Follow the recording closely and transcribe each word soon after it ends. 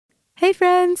Hey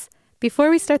friends! Before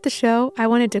we start the show, I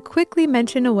wanted to quickly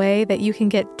mention a way that you can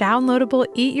get downloadable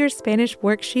Eat Your Spanish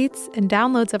worksheets and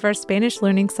downloads of our Spanish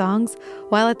learning songs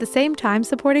while at the same time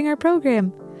supporting our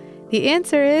program. The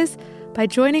answer is by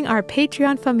joining our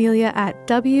Patreon familia at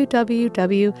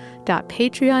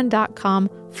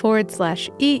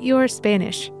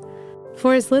www.patreon.com/eatyourspanish.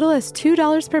 For as little as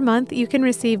 $2 per month, you can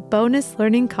receive bonus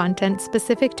learning content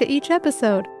specific to each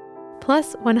episode.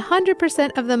 Plus,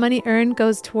 100% of the money earned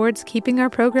goes towards keeping our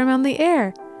program on the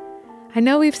air. I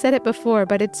know we've said it before,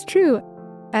 but it's true.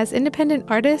 As independent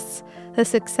artists, the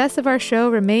success of our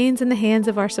show remains in the hands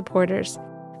of our supporters.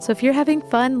 So if you're having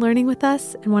fun learning with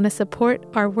us and want to support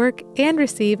our work and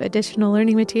receive additional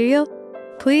learning material,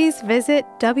 please visit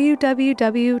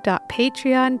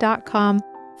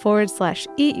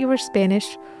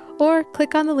www.patreon.com/eatyourspanish or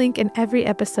click on the link in every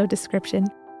episode description.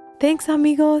 Thanks,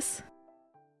 amigos!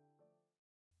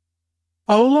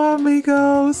 Hola,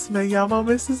 amigos. Me llamo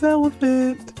Mrs.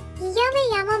 Elephant. Yo me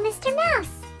llamo Mr. Mouse.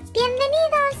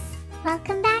 Bienvenidos.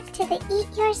 Welcome back to the Eat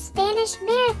Your Spanish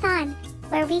Marathon,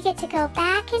 where we get to go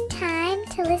back in time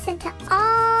to listen to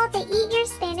all the Eat Your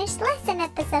Spanish lesson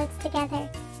episodes together.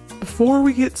 Before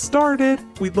we get started,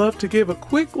 we'd love to give a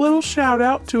quick little shout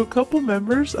out to a couple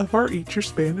members of our Eat Your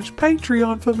Spanish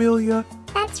Patreon familia.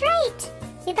 That's right.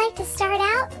 We'd like to start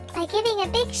out by giving a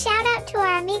big shout out to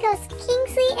our amigos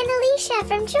Kingsley and Alicia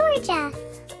from Georgia.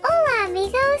 Hola,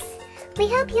 amigos. We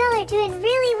hope you all are doing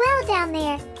really well down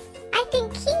there. I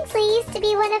think Kingsley used to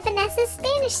be one of Vanessa's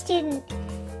Spanish students.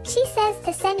 She says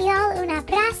to send you all un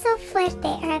abrazo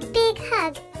fuerte, or a big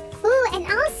hug. Ooh, and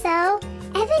also,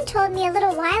 Evan told me a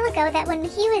little while ago that when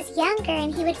he was younger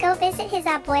and he would go visit his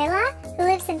abuela, who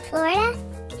lives in Florida,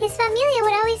 his familia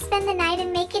would always spend the night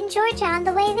in Macon, Georgia on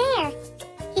the way there.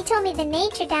 He told me the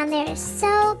nature down there is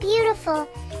so beautiful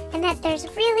and that there's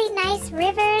really nice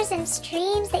rivers and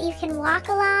streams that you can walk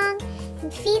along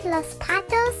and feed los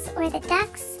patos, or the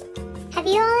ducks. Have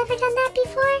you all ever done that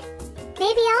before?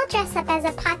 Maybe I'll dress up as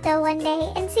a pato one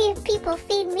day and see if people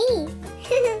feed me.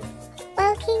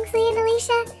 Well, Kingsley and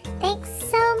Alicia, thanks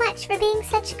so much for being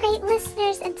such great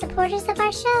listeners and supporters of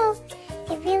our show.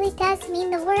 It really does mean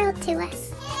the world to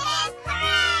us.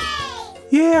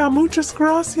 Yeah, muchas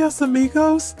gracias,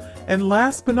 amigos. And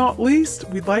last but not least,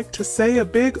 we'd like to say a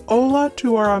big hola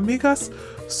to our amigas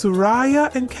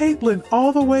Soraya and Caitlin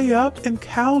all the way up in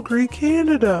Calgary,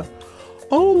 Canada.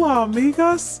 Hola,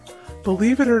 amigas.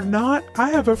 Believe it or not,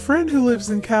 I have a friend who lives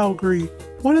in Calgary.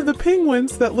 One of the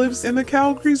penguins that lives in the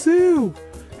Calgary Zoo.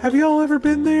 Have y'all ever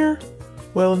been there?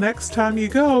 Well, next time you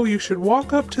go, you should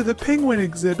walk up to the penguin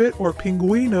exhibit, or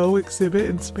pinguino exhibit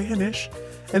in Spanish,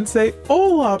 and say,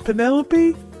 Hola,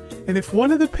 Penelope. And if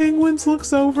one of the penguins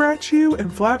looks over at you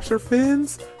and flaps her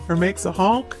fins or makes a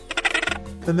honk,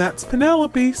 then that's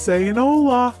Penelope saying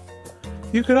hola.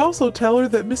 You could also tell her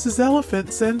that Mrs.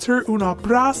 Elephant sends her un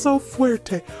abrazo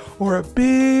fuerte, or a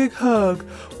big hug.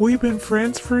 We've been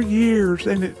friends for years,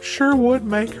 and it sure would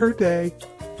make her day.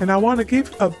 And I want to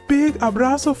give a big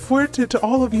abrazo fuerte to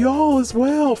all of y'all as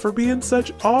well for being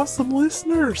such awesome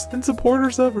listeners and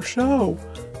supporters of our show.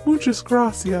 Muchas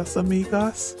gracias,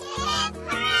 amigas.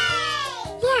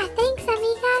 Yeah, thanks,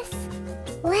 amigas.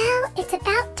 Well, it's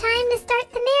about time to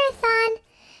start the marathon.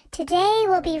 Today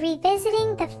we'll be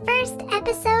revisiting the first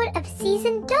episode of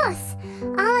Season 2,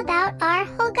 all about our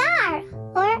hogar,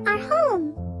 or our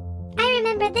home. I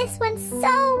remember this one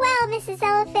so well, Mrs.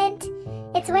 Elephant.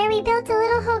 It's where we built a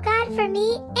little hogar for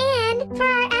me and for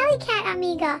our alley cat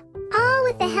amiga, all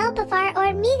with the help of our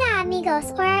hormiga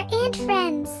amigos, or our ant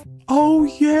friends. Oh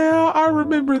yeah, I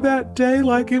remember that day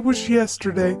like it was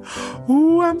yesterday.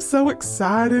 Ooh, I'm so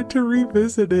excited to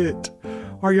revisit it.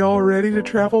 Are y'all ready to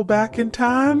travel back in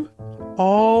time?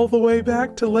 All the way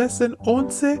back to Lesson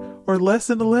 11 or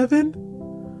Lesson 11?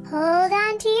 Hold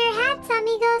on to your hats,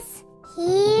 amigos.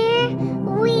 Here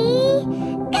we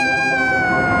go!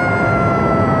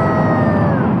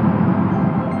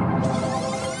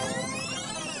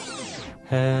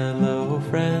 Hello,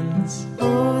 friends.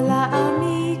 Hola,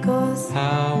 amigos.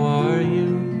 How are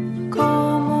you?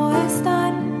 ¿Cómo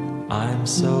están? I'm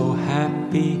so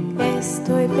happy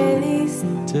Estoy feliz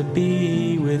to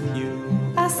be with you.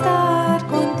 a estar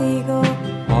contigo.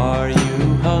 Are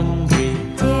you hungry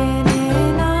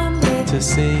 ¿Tienen hambre? to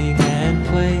sing and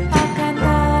play? A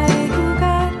cantar y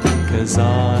jugar. 'Cause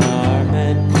on our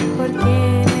menu Porque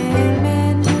en el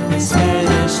menú is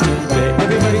Spanish today.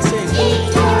 Everybody sing.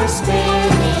 Eat your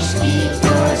Spanish, eat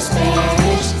your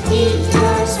Spanish, eat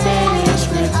your Spanish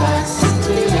with us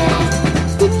today.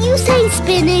 Did you say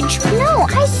spinach? No,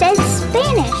 I said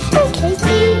Spanish. Okay. Eat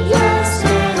your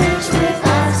Spanish with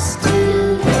us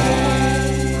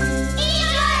today. Eat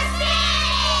your Spanish!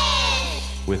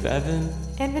 with Evan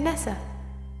and Vanessa.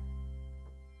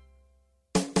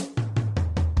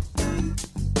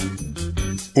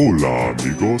 Hola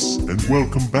amigos, and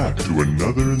welcome back to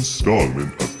another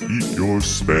installment of Eat Your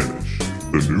Spanish,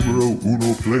 the numero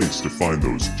uno place to find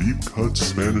those deep-cut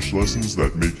Spanish lessons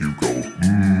that make you go,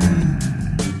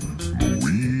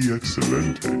 muy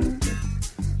excelente.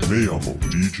 Me llamo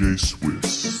DJ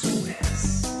Swiss,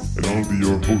 and I'll be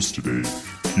your host today,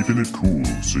 keeping it cool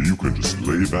so you can just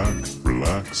lay back,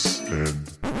 relax, and...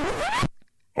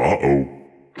 Uh-oh.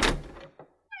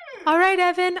 All right,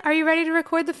 Evan, are you ready to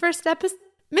record the first episode?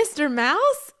 Mr.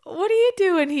 Mouse? What are you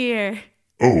doing here?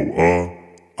 Oh,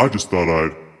 I just thought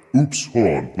I'd... Oops, hold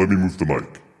on, let me move the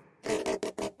mic.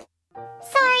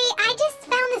 Sorry, I just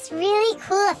found this really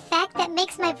cool effect that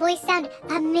makes my voice sound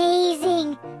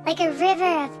amazing, like a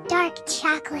river of dark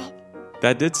chocolate.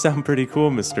 That did sound pretty cool,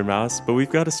 Mr. Mouse, but we've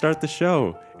got to start the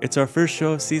show. It's our first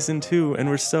show of season 2, and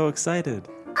we're so excited.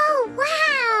 Oh,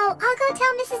 wow! I'll go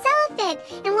tell Mrs. Elephant,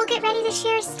 and we'll get ready to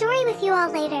share a story with you all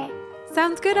later.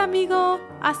 Sounds good, amigo.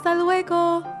 Hasta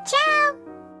luego. Ciao!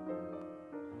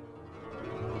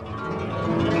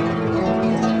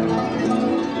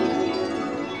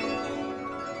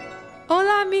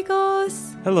 Hola,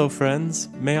 amigos. Hello, friends.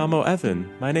 Me llamo Evan.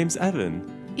 My name's Evan.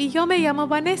 Y yo me llamo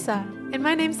Vanessa, and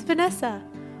my name's Vanessa.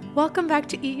 Welcome back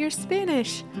to Eat Your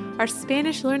Spanish, our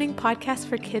Spanish learning podcast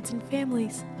for kids and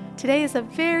families. Today is a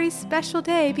very special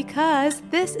day because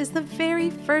this is the very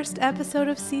first episode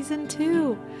of Season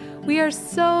 2. We are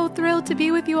so thrilled to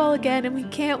be with you all again, and we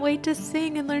can't wait to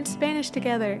sing and learn Spanish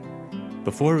together.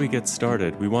 Before we get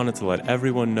started, we wanted to let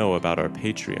everyone know about our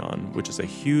Patreon, which is a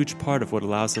huge part of what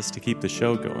allows us to keep the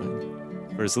show going.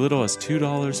 For as little as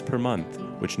 $2 per month,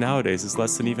 which nowadays is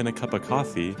less than even a cup of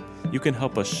coffee, you can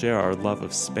help us share our love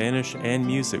of Spanish and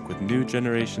music with new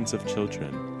generations of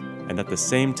children. And at the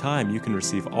same time, you can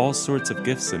receive all sorts of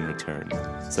gifts in return,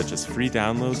 such as free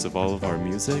downloads of all of our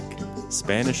music,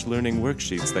 Spanish learning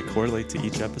worksheets that correlate to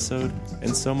each episode,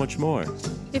 and so much more.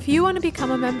 If you want to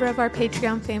become a member of our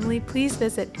Patreon family, please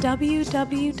visit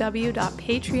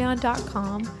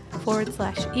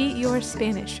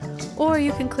www.patreon.com/eatyourspanish, or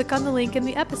you can click on the link in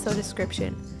the episode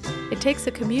description. It takes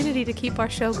a community to keep our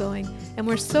show going, and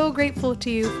we're so grateful to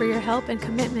you for your help and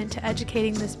commitment to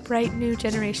educating this bright new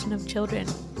generation of children.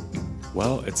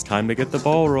 Well, it's time to get the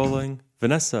ball rolling.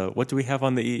 Vanessa, what do we have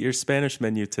on the Eat Your Spanish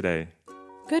menu today?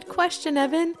 Good question,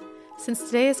 Evan. Since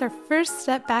today is our first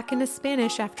step back into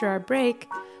Spanish after our break,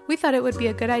 we thought it would be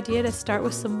a good idea to start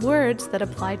with some words that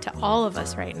apply to all of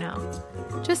us right now.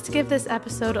 Just to give this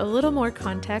episode a little more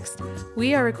context,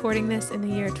 we are recording this in the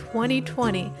year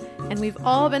 2020, and we've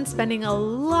all been spending a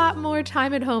lot more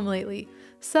time at home lately.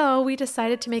 So we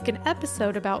decided to make an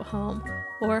episode about home,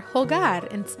 or hogar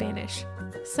in Spanish.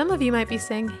 Some of you might be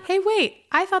saying, hey wait,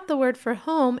 I thought the word for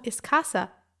home is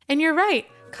casa. And you're right,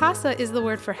 casa is the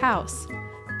word for house.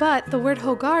 But the word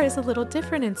hogar is a little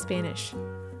different in Spanish.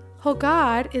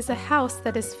 Hogar is a house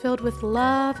that is filled with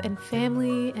love and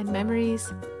family and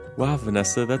memories. Wow,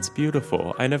 Vanessa, that's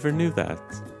beautiful. I never knew that.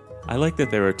 I like that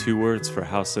there are 2 words for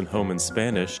house and home in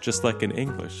Spanish, just like in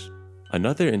English.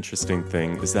 Another interesting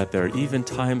thing is that there are even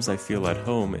times I feel at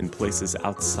home in places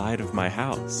outside of my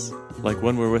house. Like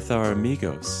when we're with our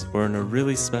amigos, or in a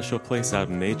really special place out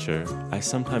in nature, I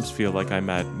sometimes feel like I'm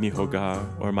at mi hogar,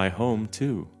 or my home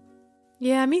too.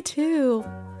 Yeah, me too.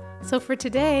 So for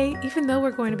today, even though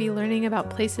we're going to be learning about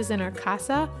places in our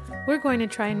casa, we're going to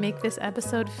try and make this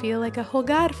episode feel like a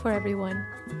hogar for everyone.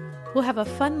 We'll have a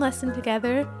fun lesson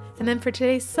together, and then for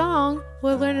today's song,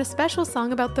 we'll learn a special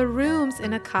song about the rooms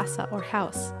in a casa or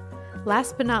house.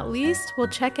 Last but not least, we'll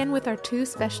check in with our 2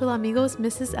 special amigos,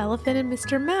 Mrs. Elephant and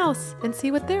Mr. Mouse, and see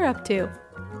what they're up to.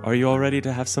 Are you all ready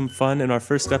to have some fun in our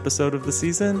first episode of the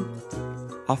season?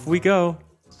 Off we go!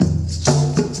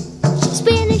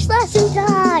 Spanish lesson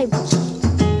time!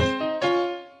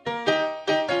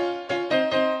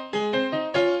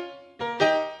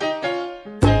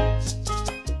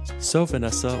 So,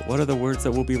 Vanessa, what are the words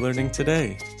that we'll be learning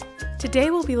today?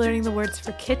 Today we'll be learning the words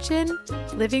for kitchen,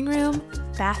 living room,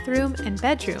 bathroom, and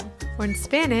bedroom, or in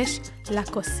Spanish, la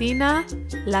cocina,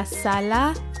 la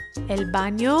sala, el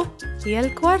baño, y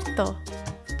el cuarto.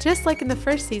 Just like in the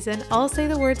first season, I'll say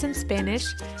the words in Spanish,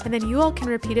 and then you all can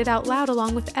repeat it out loud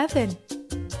along with Evan.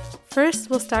 First,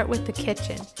 we'll start with the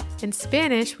kitchen. In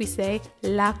Spanish, we say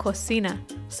la cocina.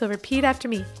 So repeat after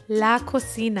me, la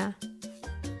cocina.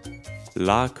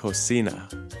 La cocina.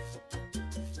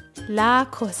 La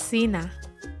cocina.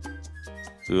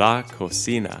 La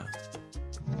cocina.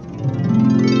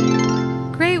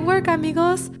 Great work,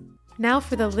 amigos! Now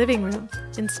for the living room.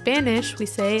 In Spanish, we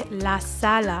say la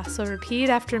sala, so repeat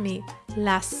after me.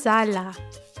 La sala.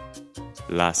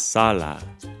 La sala.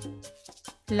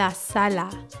 La sala.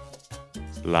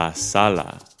 La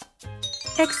sala.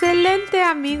 Excelente,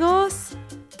 amigos!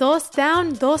 Dos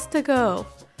down, dos to go.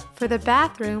 For the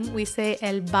bathroom, we say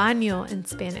el baño in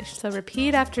Spanish. So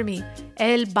repeat after me.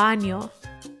 El baño.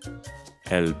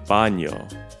 El baño.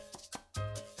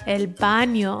 El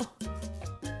baño.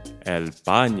 El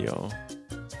baño.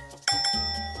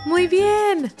 Muy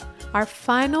bien! Our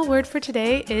final word for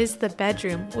today is the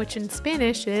bedroom, which in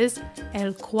Spanish is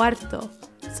el cuarto.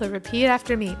 So repeat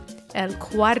after me. El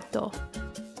cuarto.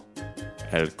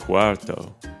 El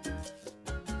cuarto.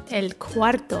 El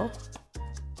cuarto.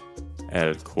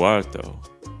 El cuarto.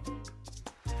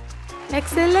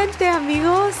 Excelente,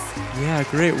 amigos! Yeah,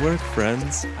 great work,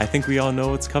 friends. I think we all know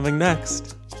what's coming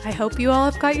next. I hope you all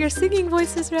have got your singing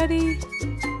voices ready.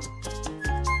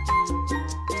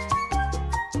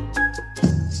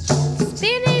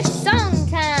 Spanish song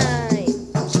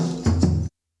time!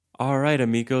 All right,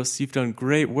 amigos, you've done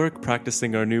great work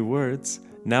practicing our new words.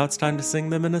 Now it's time to sing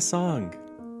them in a song.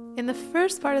 In the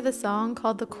first part of the song,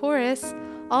 called the chorus,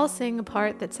 I'll sing a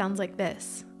part that sounds like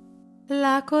this.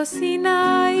 La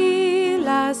cocina y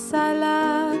la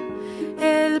sala,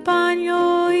 el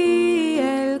baño y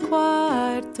el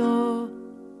cuarto.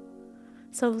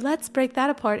 So let's break that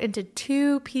apart into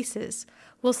two pieces.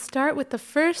 We'll start with the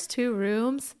first two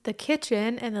rooms, the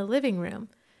kitchen and the living room.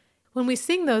 When we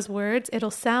sing those words,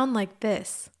 it'll sound like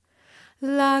this.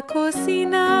 La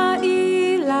cocina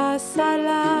y la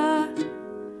sala.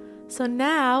 So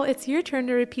now it's your turn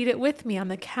to repeat it with me on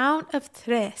the count of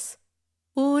tres.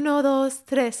 Uno, dos,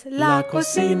 tres. La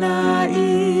cocina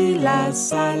y la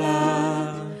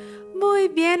sala. Muy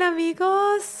bien,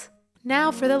 amigos.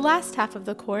 Now for the last half of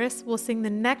the chorus, we'll sing the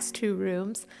next two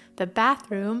rooms, the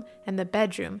bathroom and the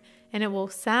bedroom, and it will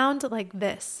sound like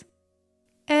this.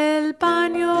 El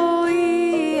baño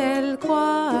y el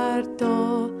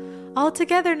cuarto. All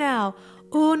together now.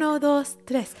 Uno, dos,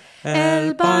 tres.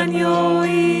 El baño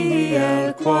y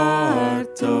el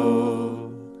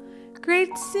cuarto.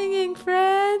 Great singing,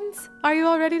 friends! Are you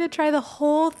all ready to try the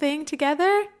whole thing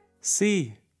together?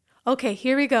 Sí. Okay,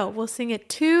 here we go. We'll sing it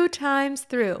 2 times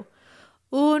through.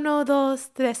 Uno, dos,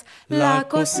 tres. La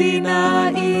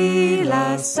cocina y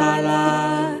la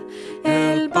sala,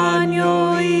 el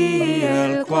baño y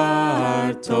el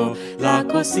cuarto. La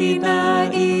cocina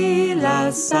y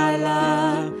la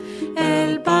sala,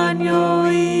 el baño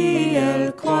y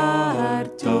el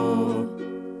cuarto.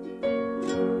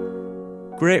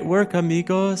 Great work,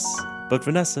 amigos! But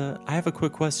Vanessa, I have a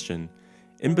quick question.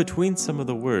 In between some of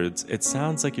the words, it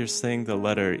sounds like you're saying the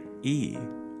letter E.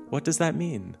 What does that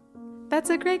mean?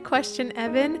 That's a great question,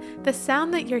 Evan. The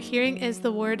sound that you're hearing is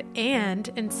the word and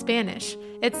in Spanish.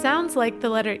 It sounds like the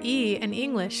letter E in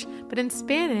English, but in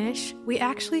Spanish, we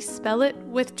actually spell it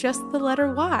with just the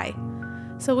letter Y.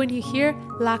 So when you hear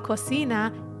la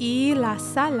cocina y la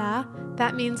sala,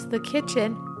 that means the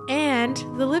kitchen and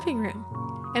the living room.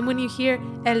 And when you hear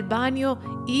el baño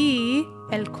y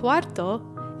el cuarto,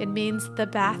 it means the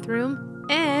bathroom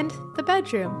and the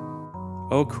bedroom.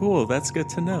 Oh, cool. That's good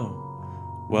to know.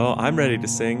 Well, I'm ready to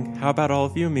sing. How about all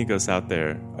of you amigos out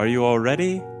there? Are you all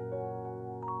ready?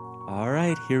 All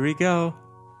right, here we go.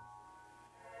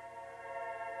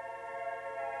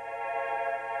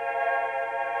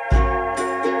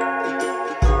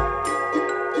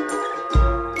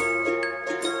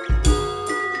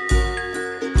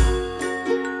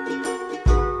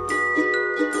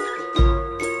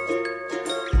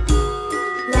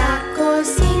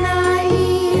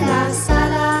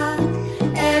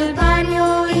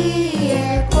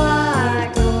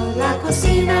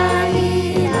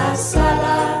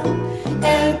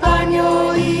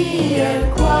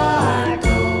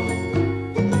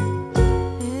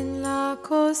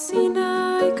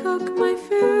 Cocina, I cook my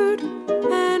food,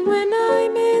 and when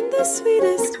I'm in the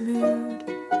sweetest mood,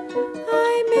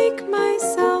 I make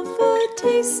myself a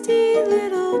tasty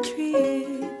little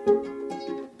treat,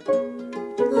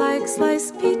 like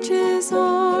sliced peaches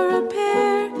or a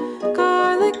pear,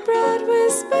 garlic bread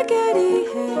with spaghetti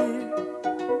hair,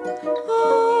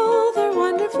 all their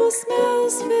wonderful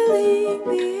smells filling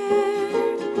the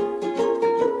air.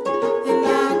 En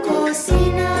la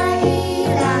cocina y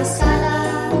la sala,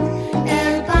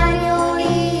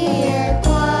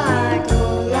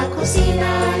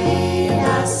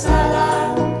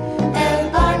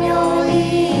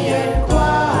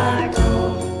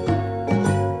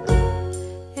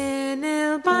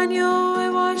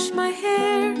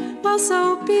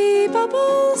 soapy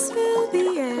bubbles fill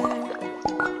the air.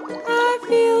 I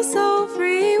feel so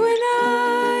free when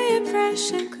I am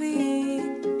fresh and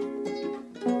clean.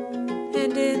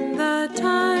 And in the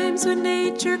time Sometimes when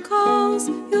nature calls,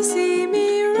 you'll see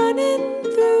me running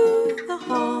through the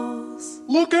halls.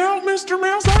 Look out, Mr.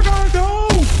 Mouse, I gotta go!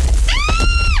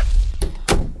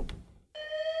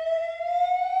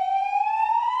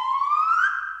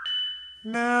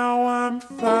 Now I'm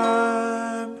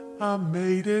fine, I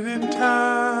made it in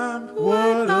time.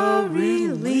 What a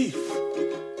relief!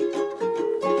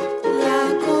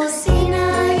 La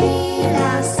cocina y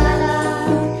la sala,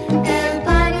 el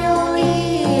baño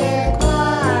y el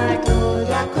cuarto.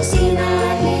 La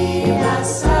cocina y la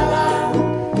sala,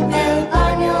 el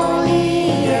baño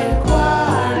y el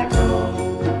cuarto.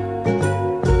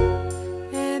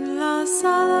 En la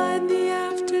sala in the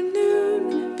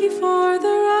afternoon, before the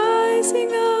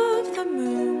rising of the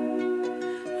moon,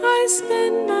 I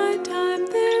spend my time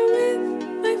there with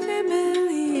my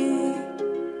family,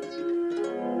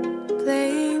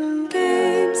 playing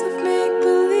games of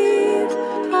make-believe,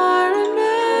 our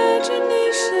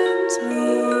imaginations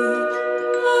weave,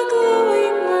 a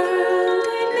glowing world I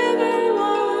never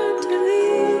want to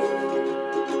leave.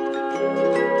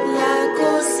 La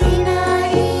cocina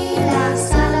y la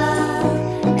sala,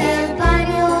 el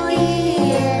baño y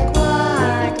el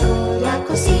cuarto. La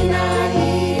cocina y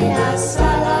la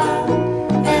sala,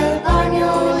 el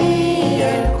baño y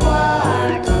el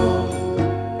cuarto.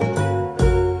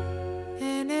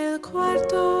 En el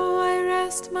cuarto I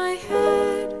rest my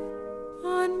head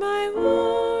on my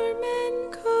warm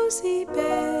and cozy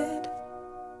bed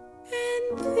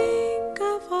and think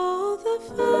of all the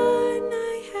fun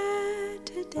I had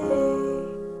today.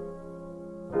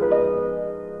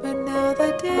 But now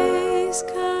the days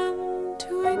come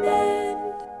to an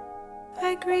end.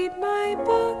 I greet my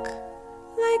book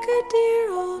like a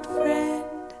dear old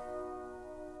friend,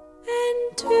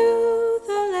 and to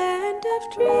the land of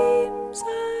dreams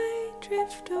I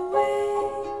drift away.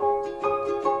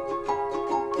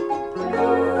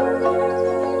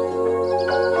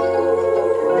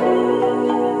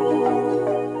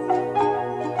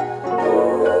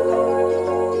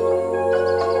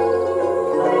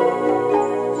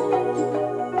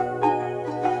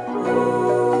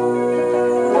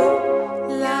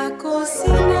 La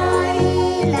cocina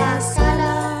y la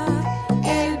sala,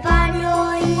 el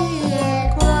baño y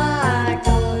el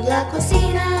cuarto. La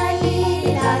cocina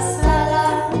y la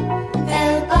sala,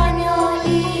 el baño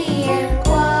y el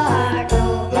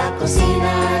cuarto. La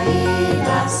cocina y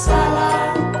la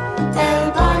sala,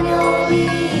 el baño y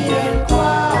el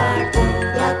cuarto.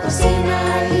 La cocina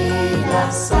y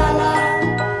la sala,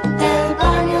 el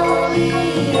baño y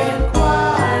el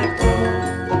cuarto.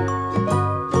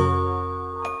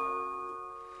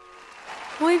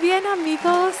 Muy bien,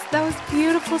 amigos. That was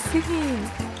beautiful singing.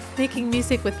 Making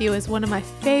music with you is one of my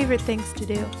favorite things to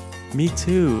do. Me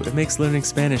too. It makes learning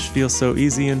Spanish feel so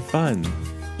easy and fun.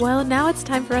 Well, now it's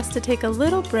time for us to take a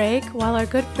little break while our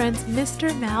good friends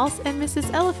Mr. Mouse and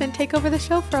Mrs. Elephant take over the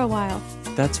show for a while.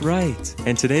 That's right.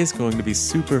 And today's going to be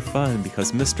super fun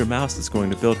because Mr. Mouse is going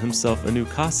to build himself a new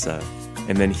casa.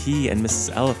 And then he and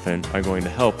Mrs. Elephant are going to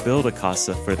help build a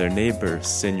casa for their neighbor,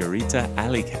 Señorita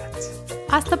Alley Cat.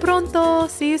 Hasta pronto.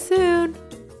 See you soon.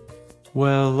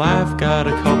 Well, I've got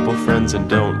a couple friends, and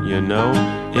don't you know?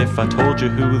 If I told you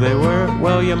who they were,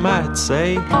 well, you might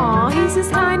say, Aw, he's as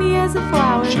tiny as a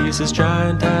flower. she's as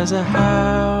giant as a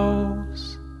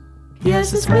house.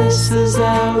 Yes, it's Mrs.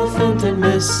 Elephant and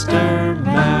Mr.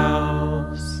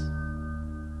 Mouse.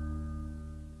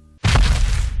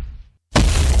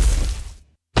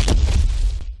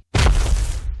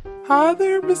 Hi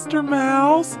there, Mr.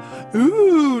 Mouse.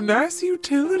 Ooh, nice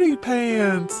utility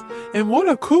pants. And what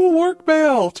a cool work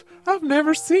belt. I've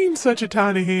never seen such a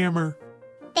tiny hammer.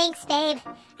 Thanks, babe.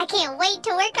 I can't wait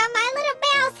to work on my little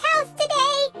mouse house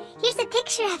today. Here's a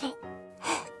picture of it.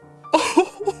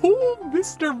 Oh,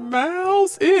 Mr.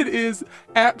 Mouse, it is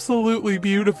absolutely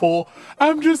beautiful.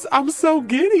 I'm so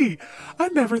giddy. I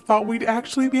never thought we'd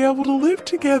actually be able to live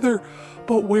together.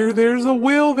 But where there's a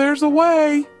will, there's a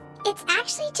way. It's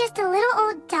actually just a little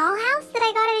old dollhouse that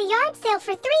I got at a yard sale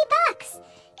for $3.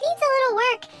 Needs a little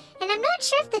work, and I'm not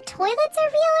sure if the toilets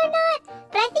are real or not,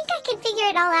 but I think I can figure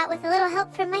it all out with a little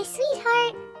help from my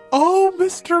sweetheart. Oh,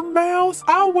 Mr. Mouse,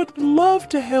 I would love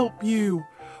to help you.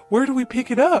 Where do we pick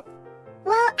it up?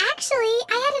 Well, actually,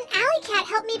 I had an alley cat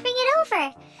help me bring it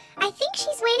over. I think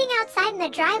she's waiting outside in the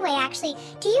driveway, actually.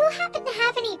 Do you happen to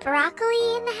have any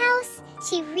broccoli in the house?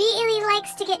 She really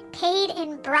likes to get paid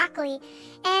in broccoli.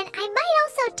 And I might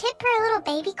also tip her a little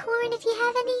baby corn if you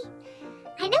have any.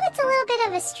 I know it's a little bit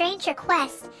of a strange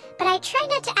request, but I try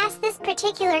not to ask this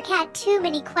particular cat too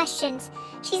many questions.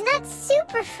 She's not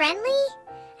super friendly.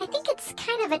 I think it's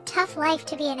kind of a tough life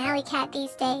to be an alley cat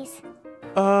these days.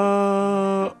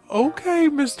 Okay,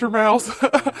 Mr. Mouse.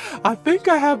 I think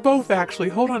I have both, actually.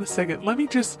 Hold on a second. Let me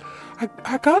just...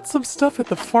 I got some stuff at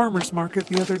the farmer's market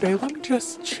the other day. Let me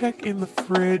just check in the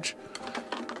fridge.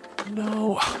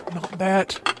 No, not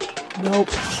that. Nope.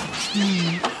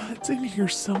 It's in here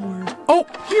somewhere. Oh,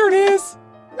 here it is!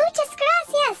 Muchas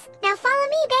gracias! Now follow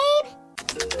me, babe!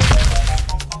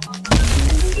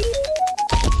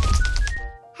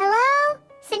 Hello?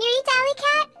 Senorita Alley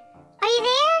Cat? Are you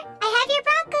there? I have your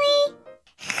broccoli!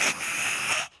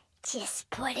 Just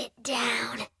put it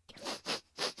down.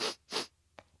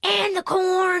 And the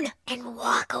corn, and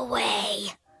walk away.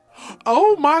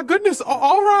 Oh my goodness,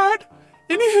 all right.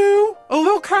 Anywho, a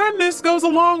little kindness goes a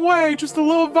long way. Just a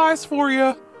little advice for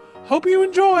you. Hope you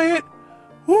enjoy it.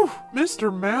 Whew,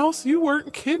 Mr. Mouse, you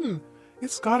weren't kidding.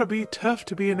 It's gotta be tough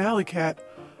to be an alley cat.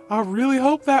 I really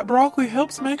hope that broccoli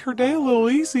helps make her day a little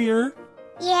easier.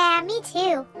 Yeah, me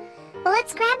too. Well,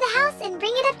 let's grab the house and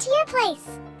bring it up to your place.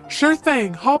 Sure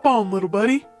thing. Hop on, little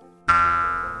buddy.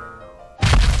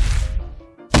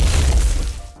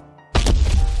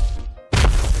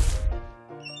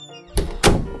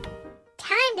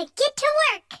 Time to get to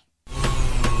work.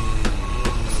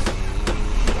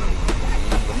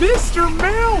 Mr.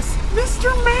 Mouse! Mr.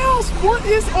 Mouse! What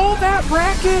is all that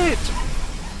racket?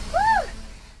 Whew!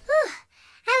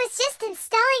 I was just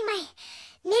installing my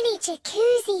mini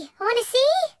jacuzzi. Want to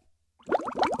see?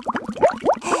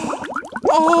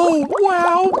 Oh,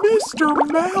 wow, Mr.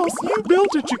 Mouse, you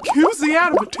built a jacuzzi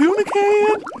out of a tuna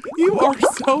can? You are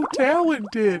so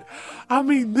talented. I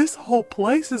mean, this whole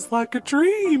place is like a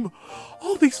dream.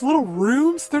 All these little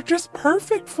rooms, they're just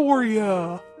perfect for you.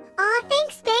 Aw,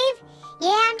 thanks, babe.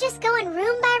 Yeah, I'm just going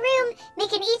room by room,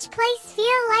 making each place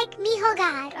feel like mi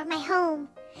hogar, or my home.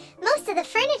 Most of the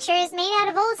furniture is made out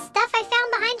of old stuff I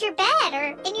found behind your bed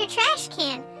or in your trash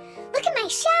can. Look at my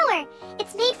shower.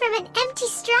 It's made from an empty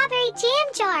strawberry jam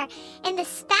jar, and the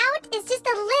spout is just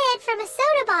a lid from a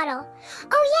soda bottle.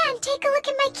 Oh yeah, and take a look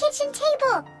at my kitchen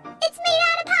table. It's made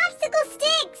out of popsicle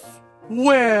sticks.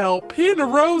 Well, pin a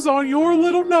rose on your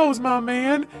little nose, my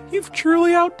man. You've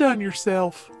truly outdone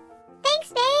yourself. Thanks,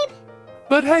 babe.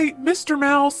 But hey, Mr.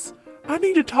 Mouse, I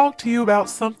need to talk to you about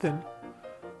something.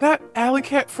 That alley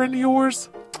cat friend of yours,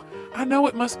 I know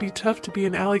it must be tough to be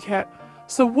an alley cat,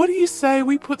 so what do you say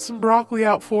we put some broccoli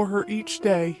out for her each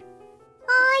day?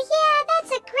 Oh yeah,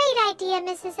 that's a great idea,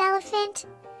 Mrs. Elephant.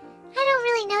 I don't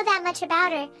really know that much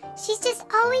about her. She just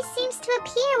always seems to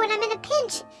appear when I'm in a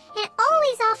pinch and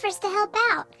always offers to help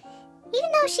out.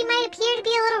 Even though she might appear to be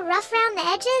a little rough around the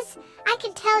edges, I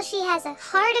can tell she has a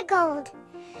heart of gold.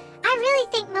 I really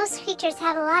think most creatures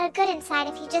have a lot of good inside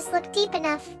if you just look deep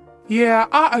enough. Yeah,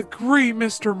 I agree,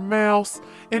 Mr. Mouse.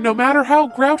 And no matter how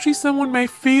grouchy someone may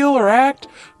feel or act,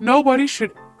 nobody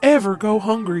should ever go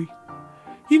hungry.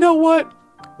 You know what?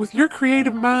 With your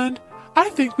creative mind, I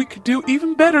think we could do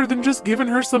even better than just giving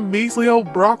her some measly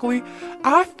old broccoli.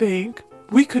 I think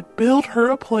we could build her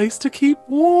a place to keep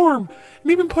warm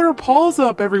and even put her paws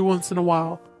up every once in a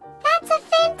while. That's a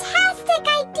fantastic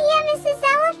idea, Mrs.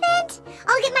 Elephant.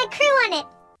 I'll get my crew on it.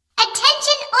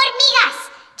 Attention, hormigas!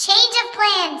 Change of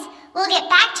plans. We'll get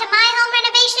back to my home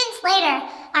renovations later.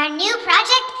 Our new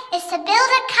project is to build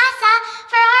a casa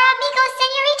for our amigo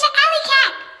Senorita Alley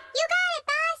Cat. You got it,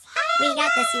 boss. Hey, We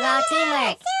got this, you all.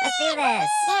 Teamwork. Let's do this.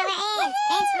 Yeah, we're ants.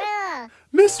 Ants rule.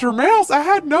 Mr. Mouse, I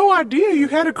had no idea you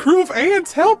had a crew of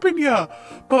ants helping you.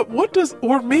 But what does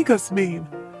hormigas mean?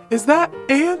 Is that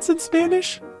ants in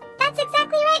Spanish? That's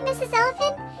exactly right, Mrs.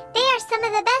 Elephant. They are some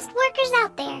of the best workers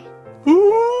out there.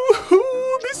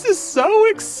 Ooh, this is so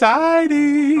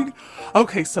exciting.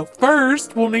 Okay, so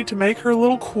first we'll need to make her a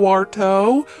little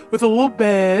cuarto with a little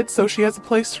bed so she has a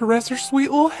place to rest her sweet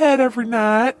little head every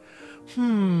night.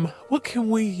 What can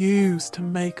we use to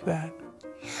make that?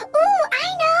 Ooh,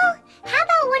 I know. How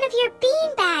about one of your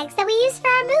bean bags that we use for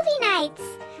our movie nights?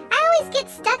 I always get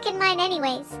stuck in mine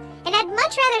anyways, and I'd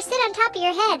much rather sit on top of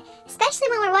your head, especially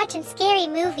when we're watching scary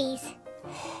movies.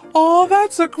 Oh,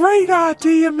 that's a great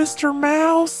idea, Mr.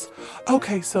 Mouse.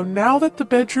 Okay, so now that the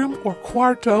bedroom or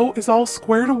cuarto is all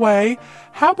squared away,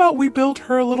 how about we build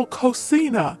her a little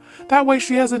cocina? That way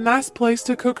she has a nice place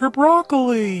to cook her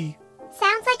broccoli.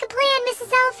 Sounds like a plan,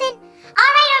 Mrs. Elephant.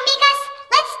 All right, amigas,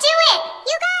 let's do it.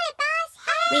 You got it, boss.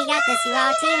 Hey, We got this, you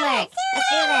all. Teamwork. Let's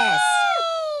do this.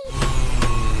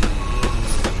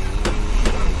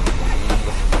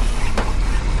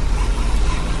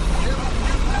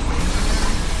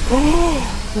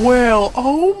 Well,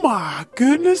 oh my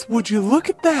goodness, would you look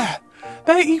at that?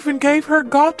 They even gave her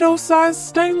gato-sized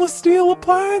stainless steel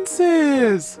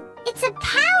appliances. It's a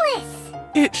palace.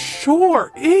 It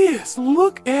sure is.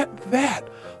 Look at that.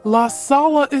 La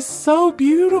Sala is so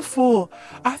beautiful.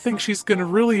 I think she's going to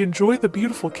really enjoy the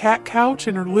beautiful cat couch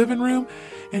in her living room.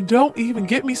 And don't even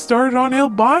get me started on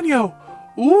El Baño.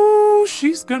 Ooh,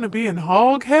 she's going to be in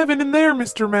hog heaven in there,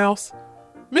 Mr. Mouse.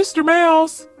 Mr.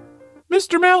 Mouse!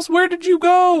 Mr. Mouse, where did you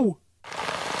go? Check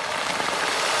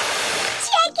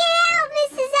it out,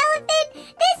 Mrs. Elephant!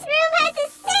 This room has a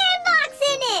sandbox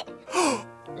in it!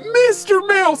 Mr.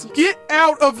 Mouse, get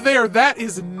out of there! That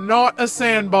is not a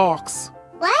sandbox.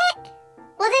 What?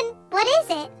 Well then, what is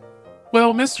it?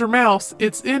 Well, Mr. Mouse,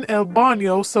 it's in El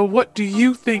Baño, so what do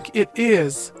you think it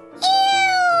is? Ew!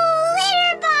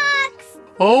 Litter box!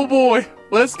 Oh boy,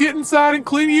 let's get inside and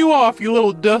clean you off, you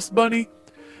little dust bunny.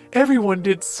 Everyone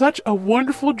did such a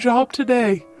wonderful job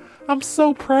today. I'm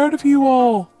so proud of you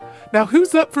all. Now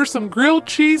who's up for some grilled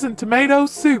cheese and tomato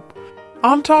soup?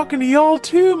 I'm talking to y'all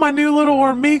too, my new little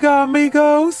Ormiga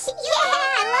amigos. Yeah,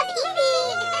 I love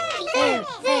eating!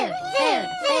 Food!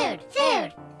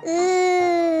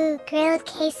 Ooh, grilled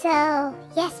queso.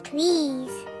 Yes,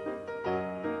 please.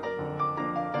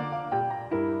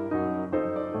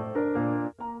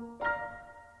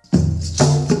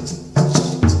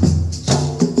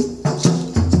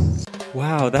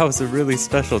 Wow, that was a really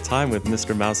special time with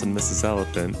Mr. Mouse and Mrs.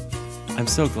 Elephant. I'm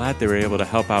so glad they were able to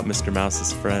help out Mr.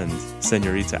 Mouse's friend,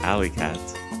 Senorita Alley Cat.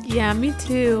 Yeah, me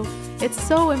too. It's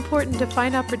so important to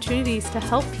find opportunities to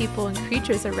help people and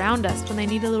creatures around us when they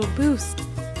need a little boost.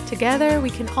 Together, we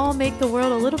can all make the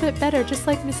world a little bit better, just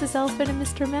like Mrs. Elephant and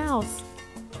Mr. Mouse.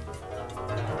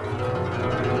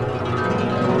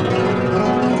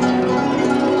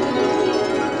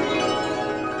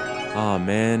 Aw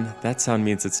man, that sound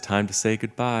means it's time to say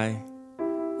goodbye.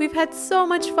 We've had so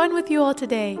much fun with you all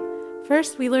today.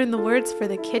 First, we learned the words for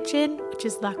the kitchen, which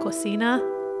is la cocina,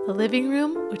 the living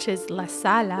room, which is la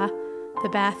sala, the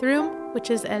bathroom, which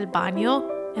is el baño,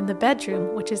 and the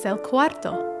bedroom, which is el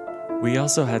cuarto. We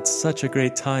also had such a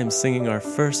great time singing our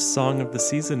first song of the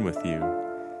season with you.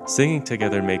 Singing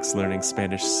together makes learning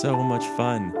Spanish so much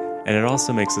fun, and it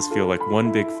also makes us feel like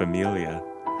one big familia.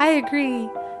 I agree.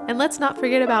 And let's not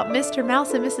forget about Mr.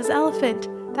 Mouse and Mrs. Elephant.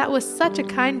 That was such a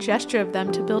kind gesture of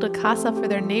them to build a casa for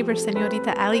their neighbor,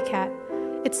 Senorita Alley Cat.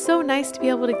 It's so nice to be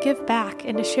able to give back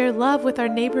and to share love with our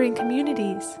neighboring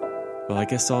communities. Well, I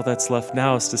guess all that's left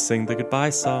now is to sing the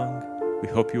goodbye song. We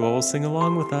hope you all will sing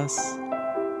along with us.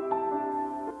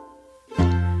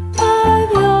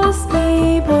 Adios,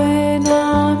 mi buen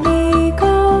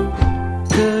amigo.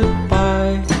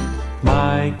 Goodbye,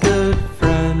 my good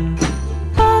friend.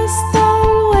 Hasta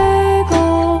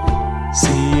luego.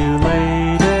 See you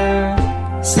later.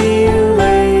 See you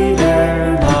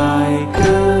later, my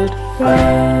good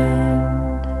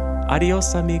friend.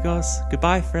 Adios, amigos.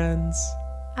 Goodbye, friends.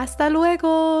 Hasta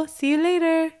luego. See you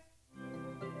later.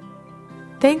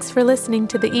 Thanks for listening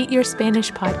to the Eat Your Spanish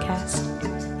podcast.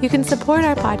 You can support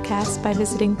our podcast by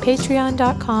visiting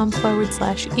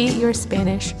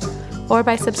patreon.com/eatyourspanish or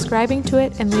by subscribing to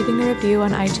it and leaving a review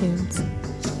on iTunes.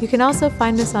 You can also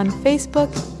find us on Facebook,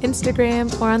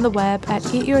 Instagram, or on the web at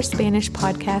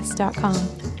eatyourspanishpodcast.com.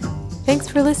 Thanks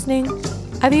for listening.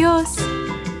 Adios!